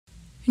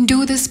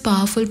Do this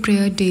powerful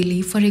prayer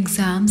daily for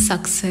exam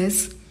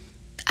success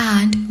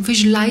and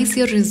visualize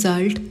your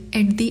result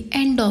at the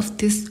end of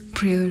this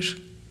prayer.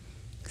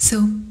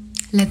 So,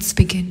 let's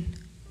begin.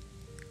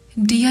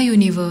 Dear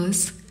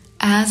Universe,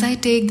 as I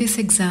take this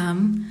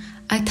exam,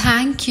 I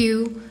thank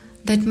you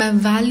that my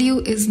value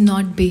is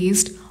not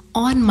based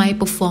on my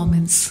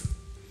performance,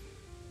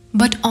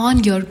 but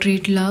on your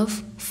great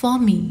love for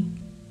me.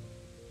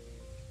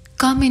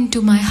 Come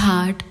into my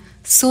heart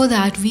so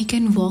that we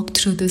can walk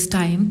through this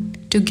time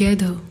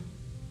together.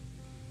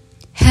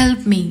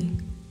 Help me,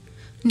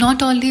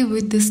 not only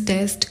with this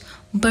test,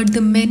 but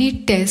the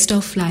many tests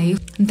of life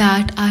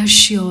that are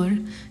sure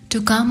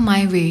to come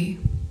my way.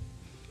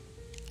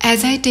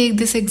 As I take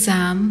this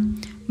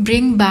exam,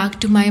 bring back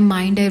to my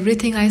mind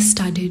everything I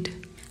studied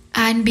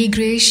and be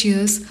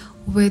gracious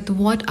with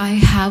what I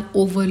have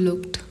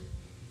overlooked.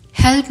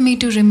 Help me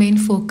to remain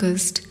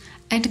focused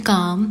and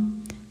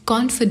calm,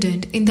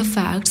 confident in the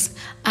facts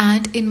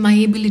and in my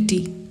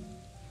ability,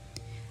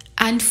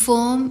 and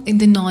firm in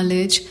the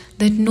knowledge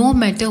that no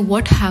matter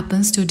what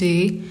happens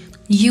today,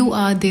 you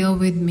are there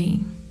with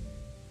me.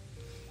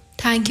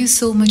 Thank you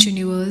so much,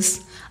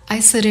 Universe.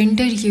 I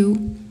surrender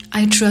you,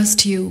 I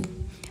trust you,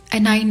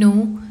 and I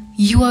know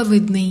you are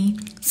with me,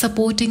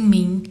 supporting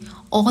me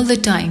all the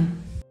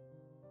time.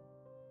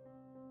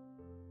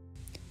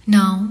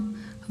 Now,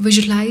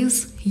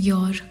 visualize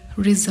your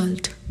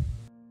result.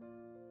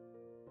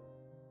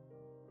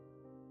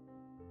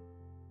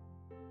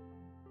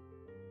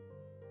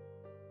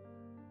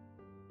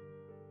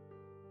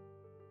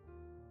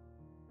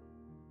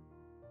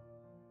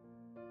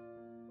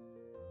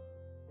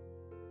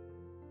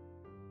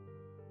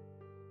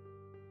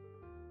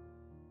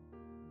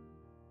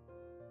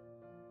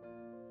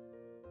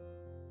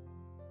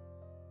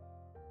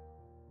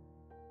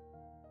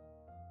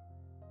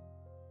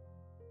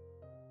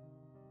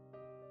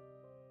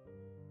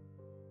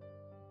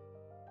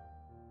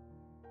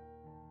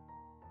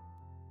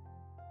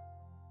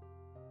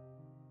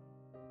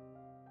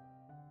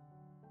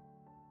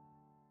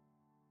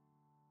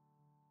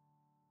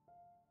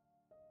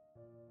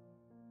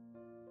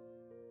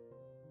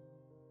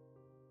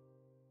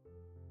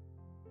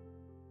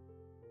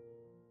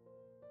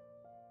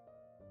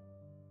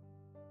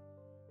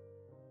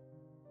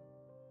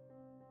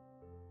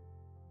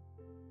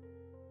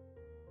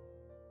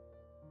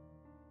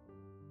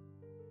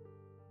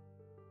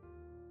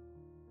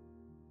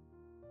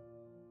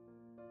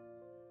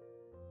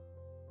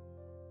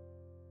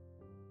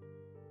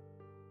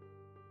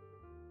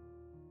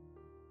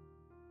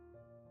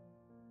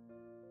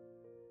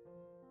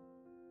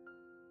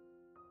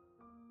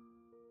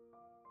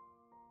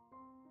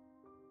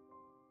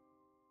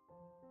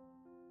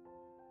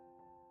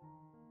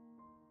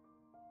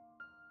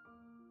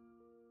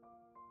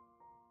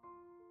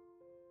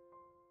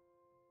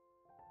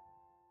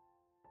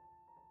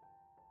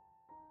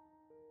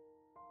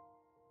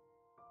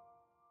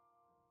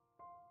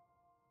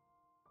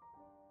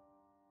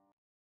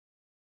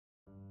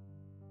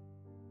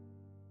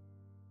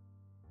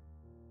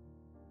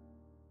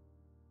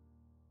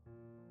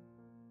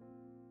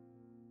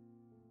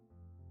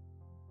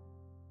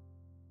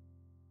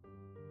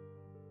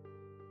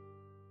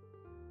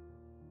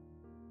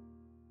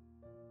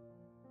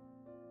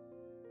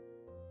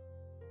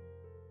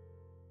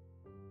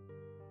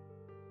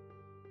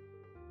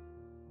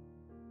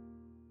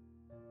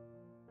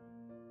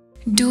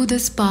 Do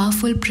this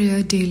powerful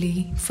prayer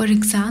daily for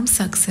exam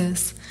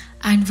success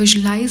and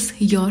visualize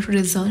your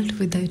result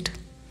with it.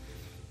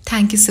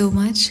 Thank you so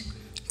much.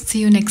 See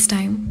you next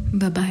time.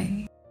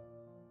 Bye-bye.